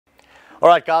All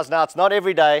right guys, now it's not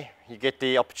every day you get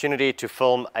the opportunity to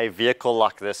film a vehicle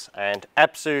like this, and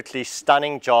absolutely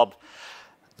stunning job.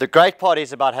 The great part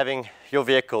is about having your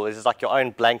vehicle is like your own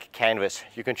blank canvas.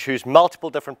 You can choose multiple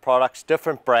different products,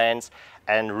 different brands,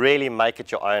 and really make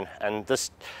it your own. And this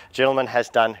gentleman has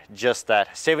done just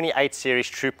that. 78 series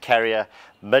Troop Carrier,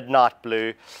 midnight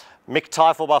blue. Mick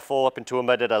Ty 4x4 up in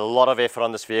Toowoomba did a lot of effort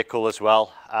on this vehicle as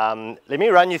well. Let me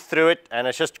run you through it, and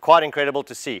it's just quite incredible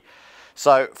to see.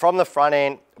 So from the front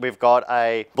end, we've got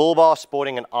a bull bar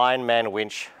sporting an Ironman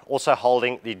winch, also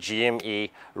holding the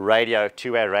GME radio,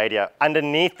 two-way radio.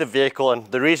 Underneath the vehicle,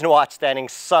 and the reason why it's standing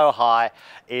so high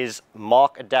is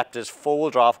Mark Adapter's four-wheel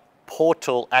drive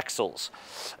portal axles.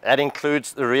 That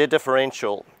includes the rear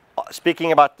differential.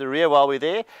 Speaking about the rear while we're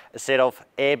there, a set of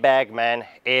airbag man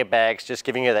airbags, just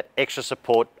giving you that extra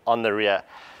support on the rear.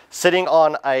 Sitting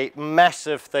on a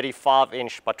massive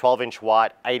 35-inch by 12-inch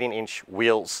wide, 18-inch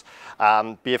wheels,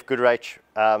 BF Goodrich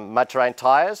mud terrain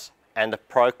tires, and the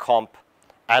Pro Comp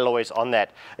alloys on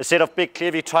that. A set of big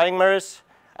Clearview training mirrors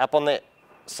up on the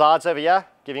sides over here,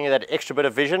 giving you that extra bit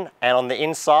of vision, and on the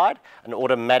inside, an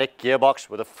automatic gearbox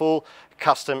with a full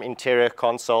custom interior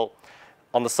console.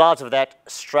 On the sides of that,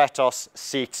 Stratos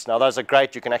seats. Now those are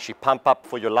great. You can actually pump up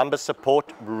for your lumbar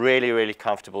support. Really, really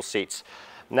comfortable seats.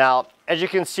 Now, as you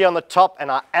can see on the top, and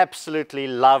I absolutely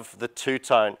love the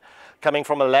two-tone. Coming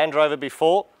from a Land Rover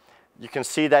before, you can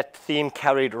see that theme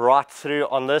carried right through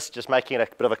on this, just making it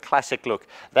a bit of a classic look.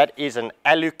 That is an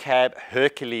Alu-Cab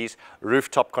Hercules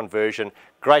rooftop conversion.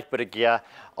 Great bit of gear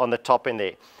on the top end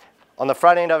there. On the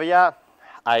front end over here,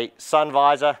 a sun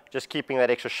visor, just keeping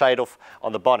that extra shade off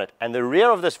on the bonnet. And the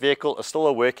rear of this vehicle is still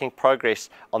a work in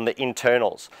progress on the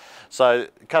internals. So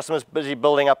the customer's busy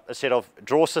building up a set of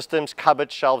drawer systems,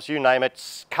 cupboards, shelves, you name it.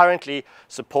 It's currently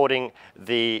supporting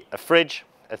a fridge,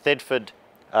 a Thedford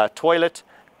toilet,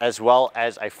 as well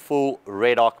as a full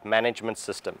red arc management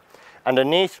system.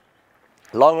 Underneath,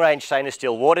 long-range stainless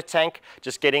steel water tank,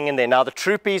 just getting in there. Now the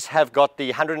Troopies have got the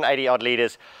 180 odd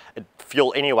litres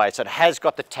fuel anyway, so it has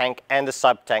got the tank and the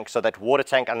sub-tank, so that water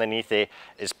tank underneath there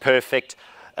is perfect.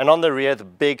 And on the rear, the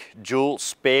big dual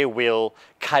spare wheel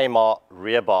Kmart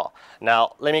rear bar.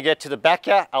 Now let me get to the back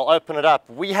here, I'll open it up.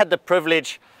 We had the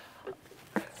privilege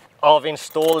of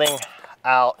installing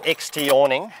our XT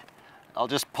awning. I'll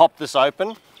just pop this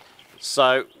open.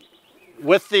 So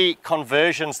with the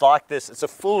conversions like this, it's a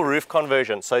full roof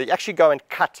conversion. So you actually go and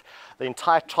cut the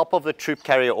entire top of the Troop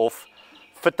Carrier off,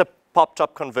 fit the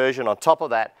pop-top conversion on top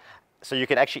of that, so you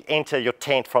can actually enter your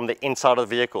tent from the inside of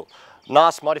the vehicle.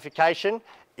 Nice modification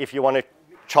if you want to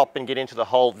chop and get into the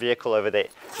whole vehicle over there.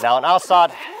 Now on our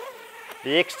side,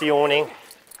 the XT awning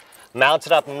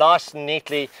mounted up nice and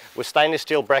neatly with stainless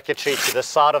steel bracketry to the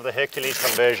side of the Hercules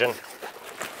conversion.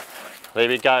 There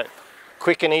we go.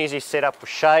 Quick and easy setup for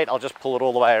shade. I'll just pull it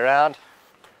all the way around.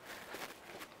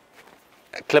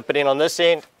 Clip it in on this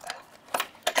end.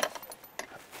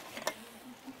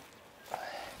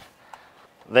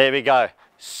 There we go.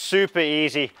 Super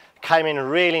easy. Came in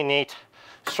really neat.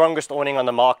 Strongest awning on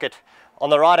the market. On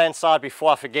the right hand side,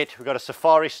 before I forget, we've got a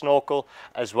Safari snorkel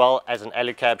as well as an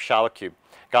Alu-Cab shower cube.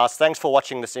 Guys, thanks for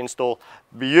watching this install.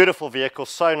 Beautiful vehicle,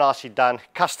 so nicely done.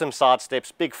 Custom side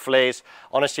steps, big flares.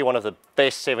 Honestly, one of the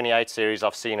best 78 series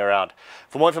I've seen around.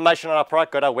 For more information on our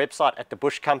product, go to our website at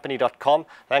thebushcompany.com.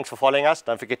 Thanks for following us.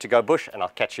 Don't forget to go bush, and I'll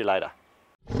catch you later.